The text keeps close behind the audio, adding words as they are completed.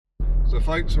So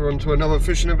folks, we're on to another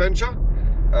fishing adventure.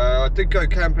 I did go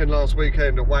camping last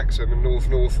weekend at Waxham in North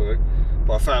Norfolk,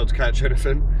 but I failed to catch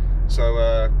anything. So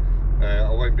I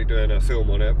won't be doing a film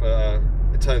on it, but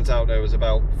it turns out there was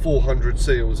about 400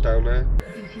 seals down there.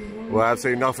 Well,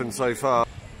 absolutely nothing so far.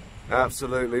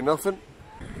 Absolutely nothing.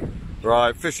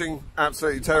 Right, fishing,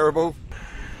 absolutely terrible.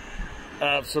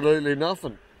 Absolutely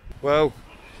nothing. Well,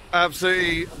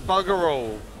 absolutely bugger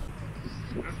all.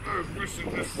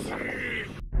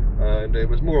 And it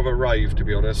was more of a rave, to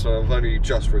be honest, so I've only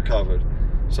just recovered.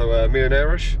 So me and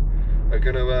Erish are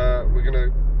gonna,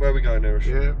 where are we going, Erish?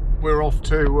 Yeah, we're off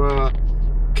to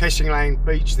Kessingland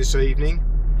beach this evening,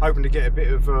 hoping to get a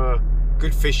bit of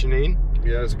good fishing in.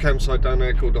 Yeah, there's a campsite down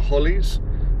there called the Hollies,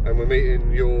 and we're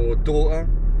meeting your daughter,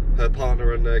 her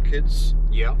partner and their kids.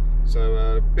 Yeah. So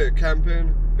a bit of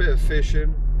camping, bit of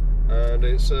fishing, and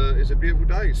it's a beautiful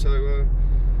day. So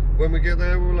when we get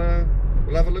there, we'll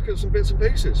have a look at some bits and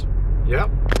pieces.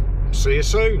 Yep. See you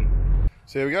soon.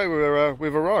 So here we go.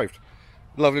 We've arrived.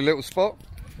 Lovely little spot,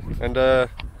 and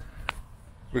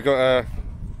we've got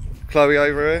Chloe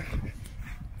over here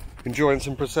enjoying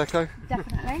some prosecco.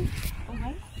 Definitely.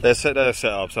 Their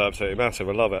setup's absolutely massive.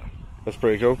 I love it. That's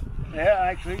pretty cool. Yeah,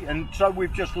 actually, and so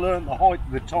we've just learned the height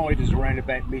of the tide is around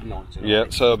about midnight tonight. Yeah,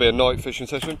 so it'll be a night fishing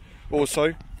session.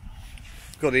 Also,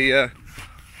 got the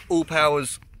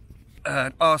Allpowers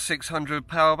R600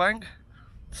 Powerbank.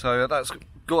 So that's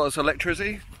got us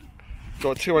electricity.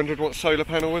 Got a 200 watt solar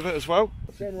panel with it as well.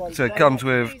 So it comes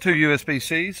with two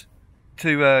USB-Cs,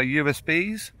 two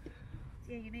USBs,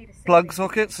 plug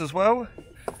sockets as well,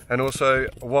 and also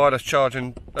a wireless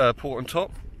charging port on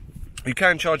top. You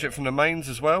can charge it from the mains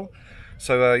as well,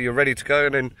 so you're ready to go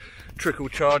and then trickle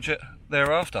charge it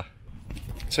thereafter.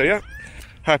 So yeah,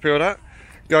 happy with that.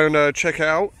 Go and check it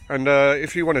out, and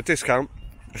if you want a discount,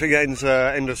 I think it ends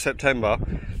end of September,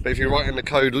 but if you write in the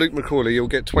code Luke McCauley, you'll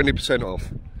get 20%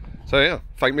 off. So yeah,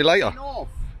 thank me later.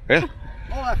 Yeah.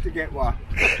 I'll have to get one.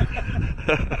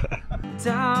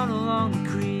 Down along the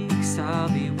creeks, I'll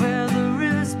be where the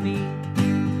rivers meet.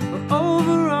 We're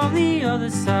over on the other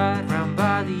side, round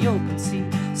by the open sea.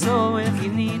 So if you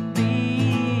need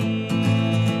me,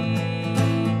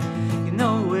 you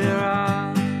know where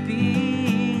I'll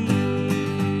be.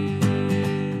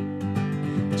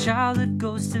 A childhood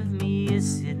ghost of me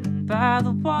is sitting by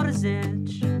the water's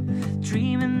edge,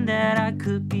 dreaming that I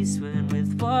could be swimming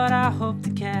with what I hope to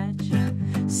catch.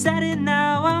 Said it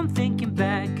now, I'm thinking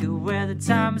back at where the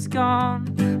time has gone,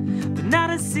 but not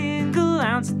a single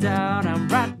ounce of doubt, I'm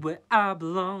right where I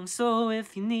belong. So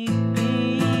if you need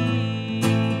me,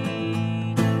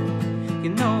 you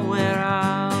know where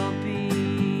I'll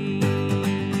be.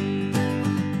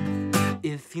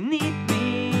 If you need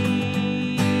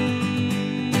me,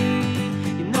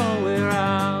 you know where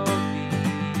I'll be.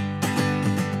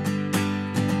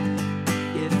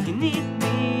 If you need me.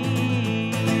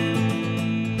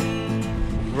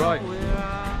 Right,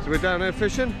 so we're down here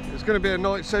fishing. It's going to be a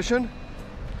night session.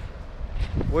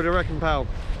 What do you reckon, pal?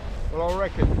 Well, I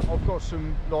reckon I've got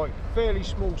some like fairly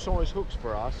small size hooks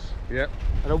for us. Yep.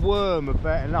 And a worm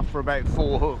about enough for about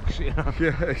 4 hooks, you know.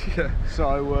 Yeah, yeah.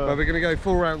 So well, we're going to go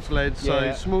 4-ounce leads,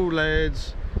 yeah. so small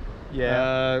leads.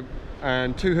 Yeah.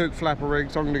 And 2-hook flapper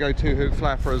rigs. I'm going to go 2-hook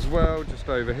flapper as well, just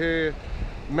over here.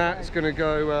 Matt's going to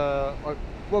go.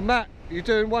 Well, Matt, you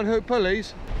doing 1-hook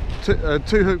pulleys?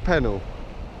 2-hook pennel.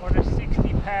 On a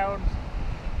 60-pound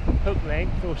hook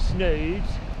length or snood,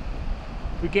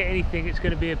 if we get anything, it's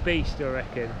going to be a beast, I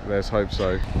reckon. Let's hope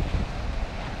so.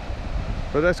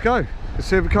 But let's go. Let's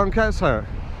see if we can't catch that.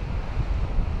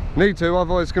 Need to,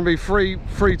 otherwise it's going to be three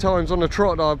times on the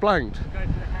trot that I've blanked. Go to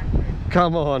the hatchery.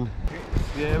 Come on.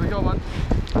 Yeah, we got one.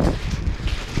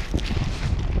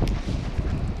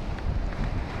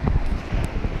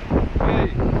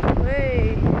 Hey.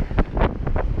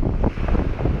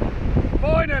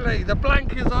 Finally, the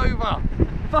blank is over.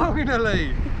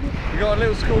 Finally. We got a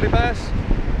little schoolie bass.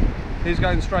 He's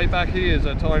going straight back. He is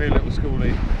a tiny little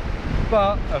schoolie.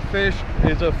 But a fish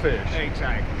is a fish.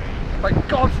 Exactly. Thank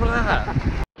God for that.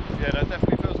 Yeah, that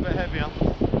definitely feels a bit heavier.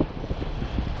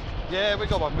 Yeah, we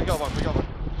got one. Whoa.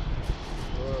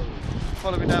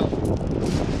 Follow me down.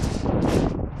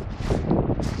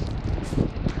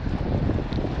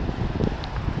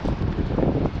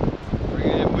 Bring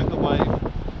it in with the wave.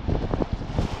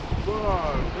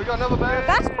 Whoa. We got another bear.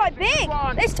 That's quite big.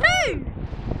 There's 2.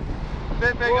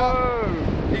 Bit bigger. Whoa.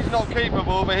 He's not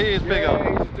keepable, but he is bigger.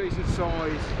 Yeah, he's a decent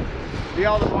size. The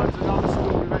other one's another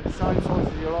school, about the same size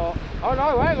as your lot. Oh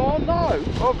no, hang on, no.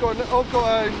 I've got a...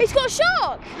 It's got a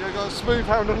shark. Yeah, I've got a smooth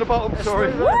hound on the bottom,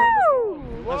 sorry. Woo!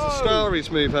 That's a starry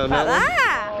smooth hound. Like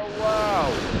that. Oh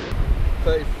wow.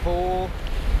 34.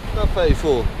 Not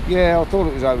 34. Yeah, I thought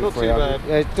it was over Not too 300. bad.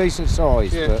 Yeah, it's decent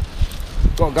size, Yeah. but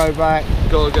got to go back.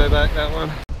 Got to go back that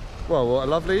one. Well, what a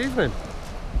lovely evening.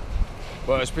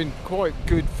 Well, it's been quite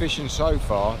good fishing so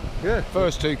far. Yeah.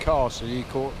 First 2 casts, you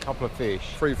caught a couple of fish.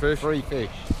 3 fish. 3 fish.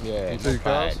 Yeah, And 2 not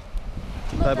bad. casts.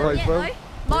 Not Bad done boys, yet, well. though.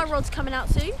 My rod's coming out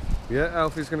soon. Yeah,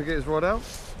 Alfie's going to get his rod out.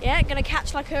 Yeah, gonna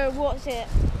catch like a, what is it,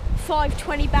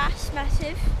 520 bass,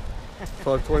 massive.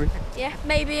 520. Yeah,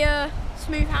 maybe a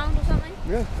smooth hound or something.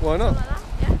 Yeah, why not? Like that.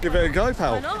 Yeah. Give it a go, Why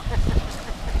pal. not? Cast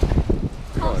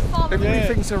farther Everybody than,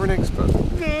 thinks they're an expert.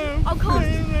 I'll cast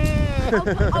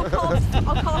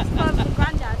further than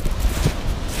Grandad.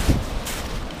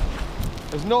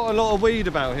 There's not a lot of weed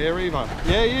about here either.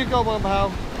 Yeah, you got one,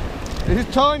 pal.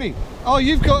 It's tiny. Oh,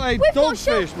 you've got a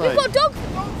dogfish, mate. We've got dog.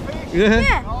 Yeah.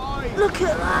 Yeah. Look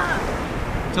at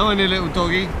that. Tiny little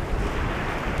doggy.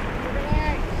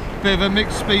 Bit of a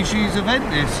mixed species event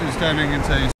this is turning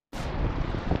into.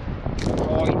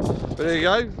 Right. There you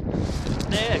go.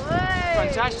 There.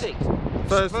 Fantastic.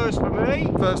 First for me,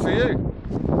 for you.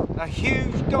 a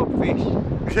huge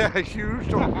dogfish. Yeah, huge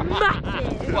dog.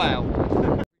 Massive. Wow.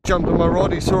 Jumped on my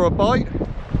rod, he saw a bite.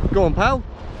 Go on, pal.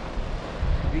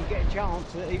 Didn't get a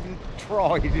chance to even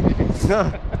try, did you?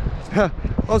 No. I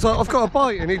was like, I've got a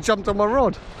bite, and he jumped on my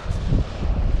rod.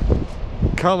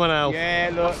 Come on, Alf. Yeah,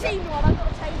 I've look. seen one, I've got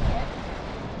to take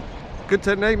it. Good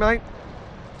technique, mate.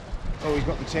 Oh, he's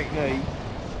got the technique.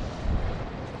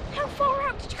 How far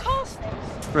out did you cast this?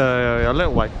 A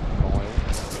little way.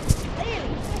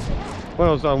 Really? When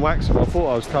I was done waxing, I thought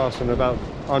I was casting about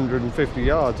 150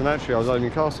 yards, and actually I was only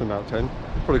casting about 10.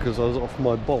 Probably because I was off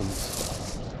my bombs.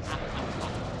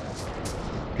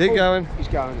 Keep going. He's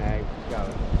going now. He's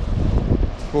going.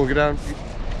 Come on, get down.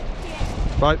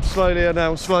 Right, slowly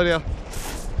now, slowly.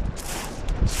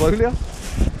 Slowly.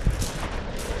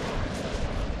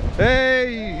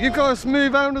 Hey, you got a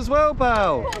smooth hound as well,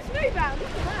 pal. What a smooth out, look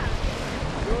at that.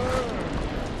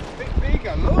 Bit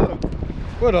bigger, look.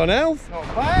 Well done, Alf.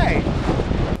 Not bad.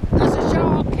 That's a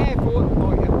shark. Careful, it'll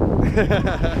bite you.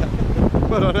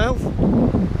 Well done, Alf.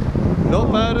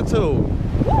 Not bad at all.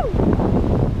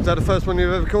 Woo! Is that the first one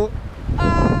you've ever caught?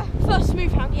 First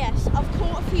smooth hound, yes. I've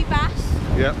caught a few bass.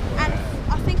 Yep. And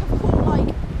I think I've caught like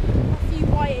a few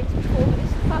whiteheads before, but this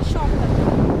is the first shark I've ever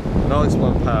caught. Nice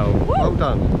one, pal. Woo. Well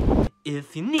done.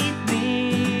 If you need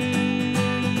me,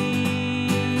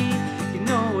 you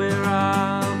know where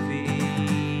I'll be.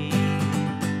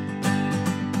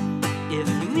 If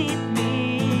you need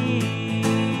me,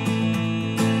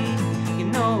 you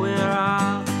know where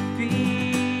I'll be.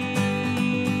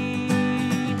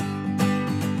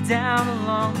 Down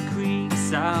along the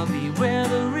creeks, I'll be where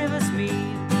the rivers meet,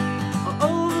 or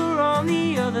over on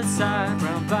the other side,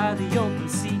 round by the open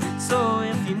sea. So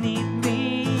if you need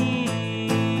me,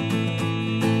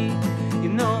 you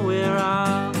know where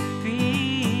I'll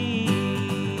be.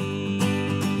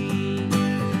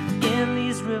 In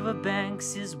these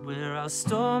riverbanks is where I'll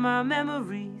store my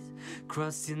memories,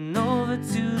 crossing over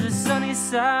to the sunny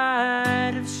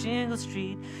side of Shingle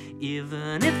Street.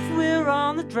 Even if we're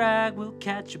on the drag, we'll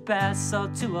catch a bass or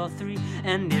 2 or 3.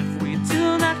 And if we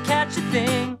do not catch a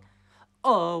thing,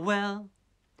 oh well,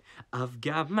 I've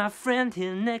got my friend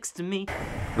here next to me.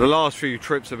 The last few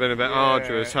trips have been a bit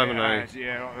arduous, haven't they?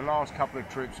 Yeah, like the last couple of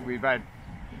trips we've had.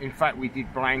 In fact, we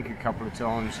did blank a couple of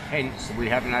times, hence we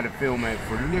haven't had a film out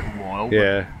for a little while. but-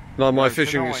 Yeah. Like my So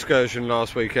fishing tonight- excursion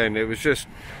last weekend, it was just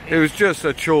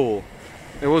a chore.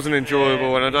 It wasn't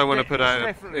enjoyable, and I don't want to put It's that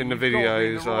definitely- in the we've got to be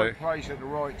videos. in the Like, right place at the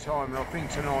right time, and I think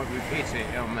tonight we've hit it.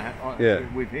 Yeah.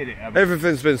 We've hit it.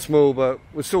 everything's been small, but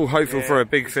we're still hopeful Yeah, for a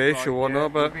big it's fish like, or whatnot.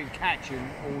 We've But been catching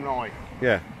all night.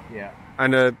 yeah, Yeah.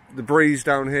 and the breeze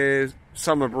down here,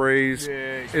 summer breeze, Yeah,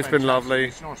 it's fantastic. been lovely.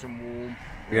 It's nice and warm.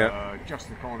 Yeah. Just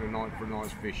the kind of night for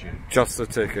nice fishing. Just the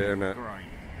ticket, isn't it? Great.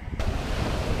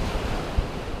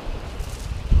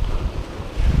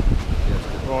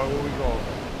 Right, what we got?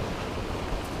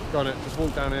 Got it. Just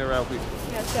walk down here, Alfie.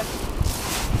 Yeah, it's good.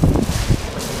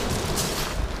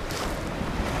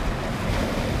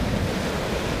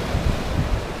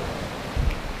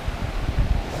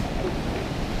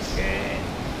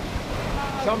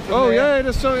 Something Oh there. yeah,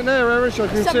 there's something there, Erich. I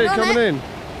can see Something it on coming it. in.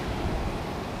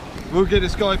 We'll get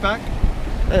this guy back.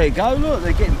 There you go, look,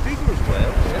 they're getting bigger as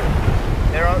well.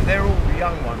 Yeah. They're all the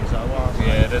young ones though, aren't they?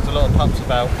 Yeah, there's a lot of pups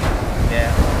about.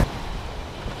 Yeah.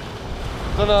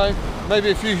 Don't know,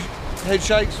 maybe a few head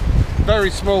shakes.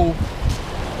 Very small.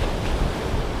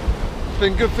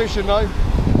 Been good fishing though. Do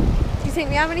you think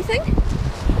we have anything?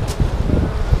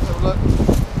 Let's have a look.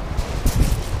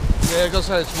 Yeah, I gotta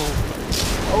say it's small.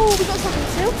 Oh, we got something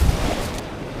still.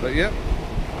 But yeah.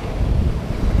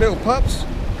 Little pups.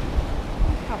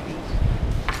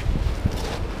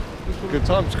 Good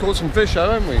time to caught some fish,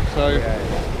 haven't we? So, Yeah.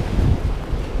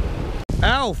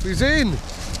 Alf, he's in. I've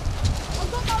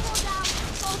got my one down.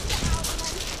 I'll get out and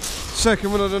then.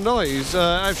 Second one of the night. He's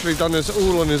actually done this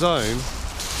all on his own.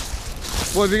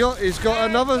 What have you got? He's got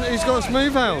another. He's got a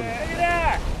smooth hound. Look at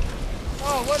that!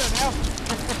 Oh, what an elf!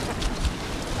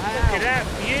 Look at that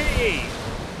beauty!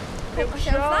 Little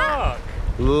myself that. shark!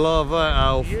 Love that,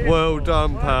 Alf. Beautiful. Well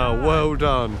done, pal. Wow. Well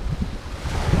done.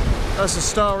 That's a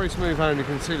starry smooth hound. You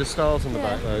can see the stars on the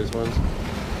back. Those ones.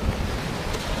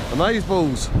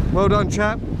 Amazeballs. Well done,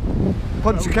 chap.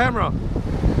 Punch the camera.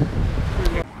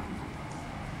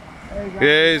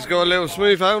 Yeah, he's got a little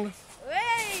smooth hound.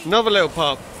 Hey! Another little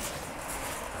pup.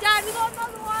 Dad, we got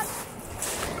another one.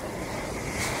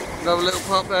 Another little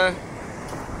pup there.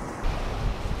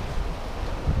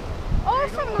 Oh,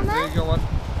 there's something on There there. you got one.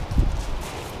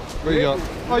 What you got?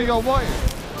 Oh, you got a whiting?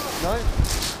 No?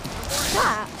 What's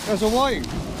that? There's a whiting.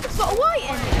 It's got a white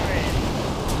in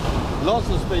it. Lots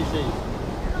of species.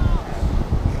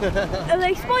 Are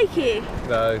they spiky?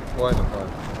 No, whiting are fine.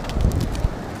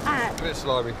 Ah, A bit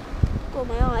slimy. got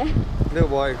my eye. Little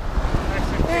whiting.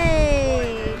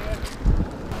 Hey!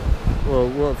 Well,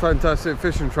 what a fantastic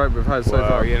fishing trip we've had so Well,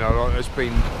 far. you know, like, it's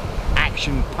been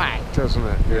action-packed, hasn't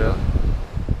it? Yeah.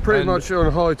 Pretty And- much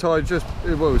on high tide, well,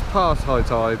 it was past high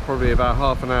tide, probably about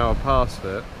half an hour past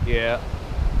it. Yeah.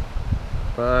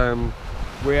 But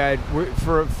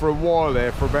For a while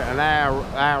there, for about an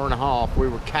hour and a half, we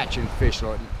were catching fish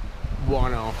like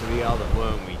one after the other,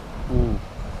 weren't we? ooh.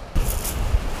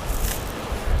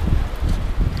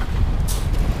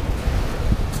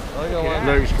 I got one.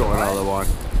 Luke's got another one.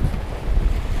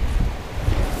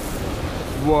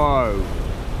 Whoa.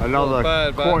 Another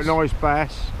bad quite bass. nice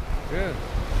bass. Yeah.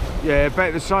 Yeah,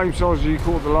 about the same size as you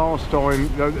caught the last time,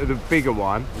 the bigger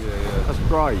one. Yeah. That's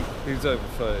great. He's over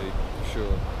 30 for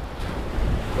sure.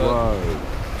 But Whoa.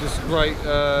 just a great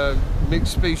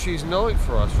mixed species night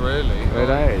for us, really. It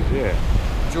is,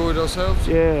 yeah. Enjoyed ourselves.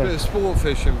 Yeah. Bit of sport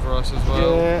fishing for us as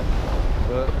well. Yeah.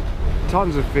 But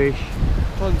Tons of fish.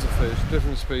 tons of fish,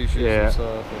 different species Yeah. and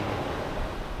stuff.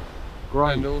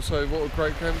 Great. And also, what a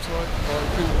great campsite.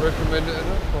 I couldn't recommend it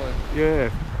enough. Yeah.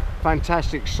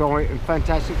 Fantastic sight and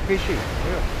fantastic fishing.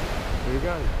 Yeah. There you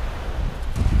go.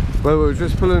 Well, we were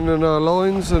just pulling in our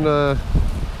lines, and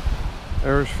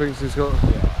Eric thinks he's got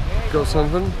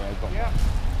something. Yeah, I got Yeah.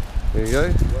 There you go.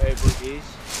 whatever it is.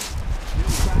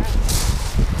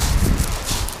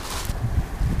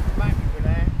 Back with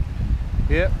that.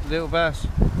 Yep, little bass.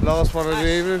 Last one of the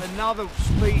evening. That's another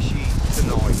species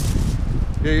tonight.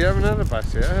 Yeah, you haven't had a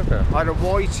bass yet, have you? I had a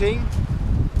whiting,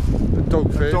 A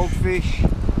dogfish, a dogfish,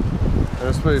 and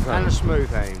a smooth and hound. a smooth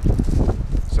hound.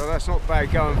 So that's not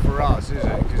bad going for us, is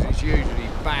it? Because it's usually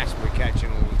bass we're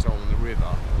catching all the time on the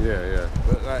river. Yeah.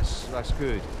 But that's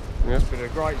good. Yeah. It's been a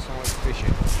great time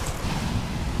fishing.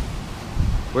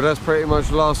 Well, that's pretty much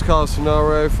the last cast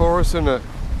scenario for us, isn't it?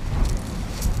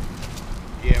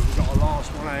 Yeah, we've got our last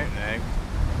one out now.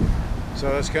 So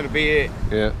that's going to be it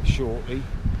Yeah. shortly.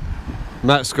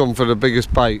 Matt's gone for the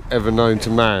biggest bait ever known to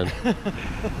man.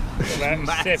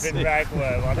 About 7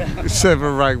 ragworm on it. 7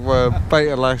 ragworm, bait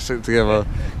elastic together.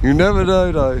 You never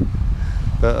know though.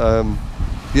 But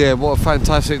yeah, what a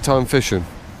fantastic time fishing.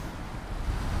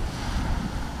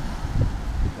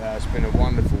 It's been a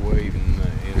wonderful evening.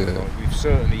 You know, Yeah. like, we've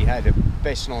certainly had the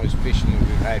best night's fishing that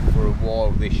we've had for a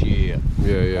while this year.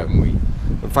 Yeah. Haven't we?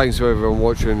 And thanks to everyone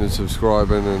watching and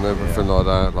subscribing and everything like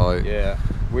that. Like, Yeah.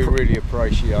 We really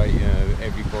appreciate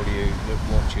everybody that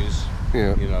watches.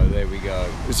 yeah. You know, there we go.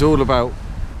 It's all about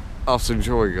us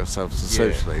enjoying ourselves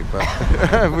essentially,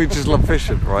 but we just love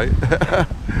fishing, right?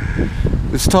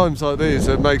 It's times like these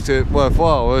that makes it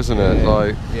worthwhile, isn't it?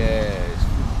 Like, Yeah, it's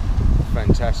a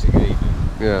fantastic evening.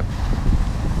 yeah.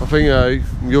 I think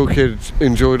your kids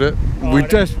enjoyed it. Oh, We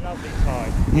that was a lovely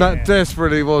time. Nat Yeah.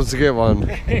 desperately wants to get one.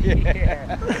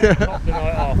 Yeah. Top the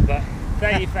night off, but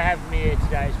thank you for having me here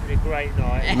today. It's been a great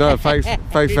night. No, thanks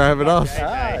for having us.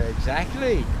 Ah,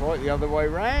 exactly. Quite the other way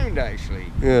round, actually.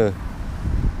 Yeah.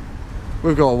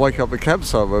 We've got to wake up the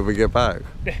campsite when we get back.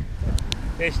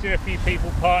 There's still a few people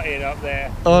partying up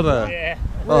there. Are there? Yeah.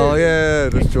 Oh yeah,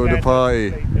 let's join the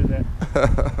party.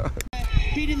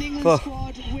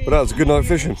 But that was a good night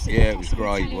fishing. Yeah, it was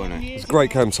great, wasn't it? It's a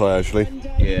great campsite actually.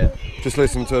 Yeah. Just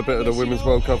listened to a bit of the Women's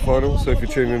World Cup final, so if you're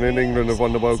tuning in, England have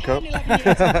won the World Cup. With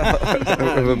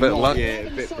a bit of luck. Yeah, a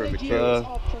bit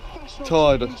premature.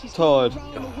 Tired,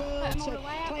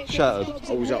 shattered.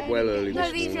 I was up well early No,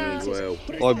 this these morning are- as well.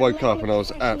 I woke up and I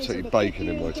was absolutely baking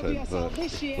in my tent, but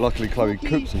luckily Chloe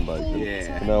cooked some bacon.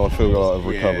 Yeah. And now I feel like I've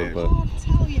recovered,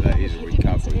 Yeah. That is a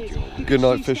recovery job. but good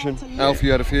night fishing. Alf,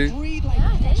 you had a few.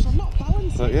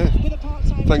 But yeah,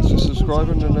 thanks for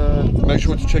subscribing, and make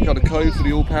sure to check out the code for the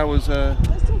Allpowers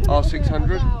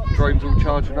R600. Drone's all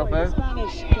charging up there.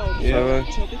 So,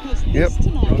 yep.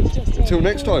 Until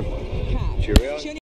next time. Cheerio.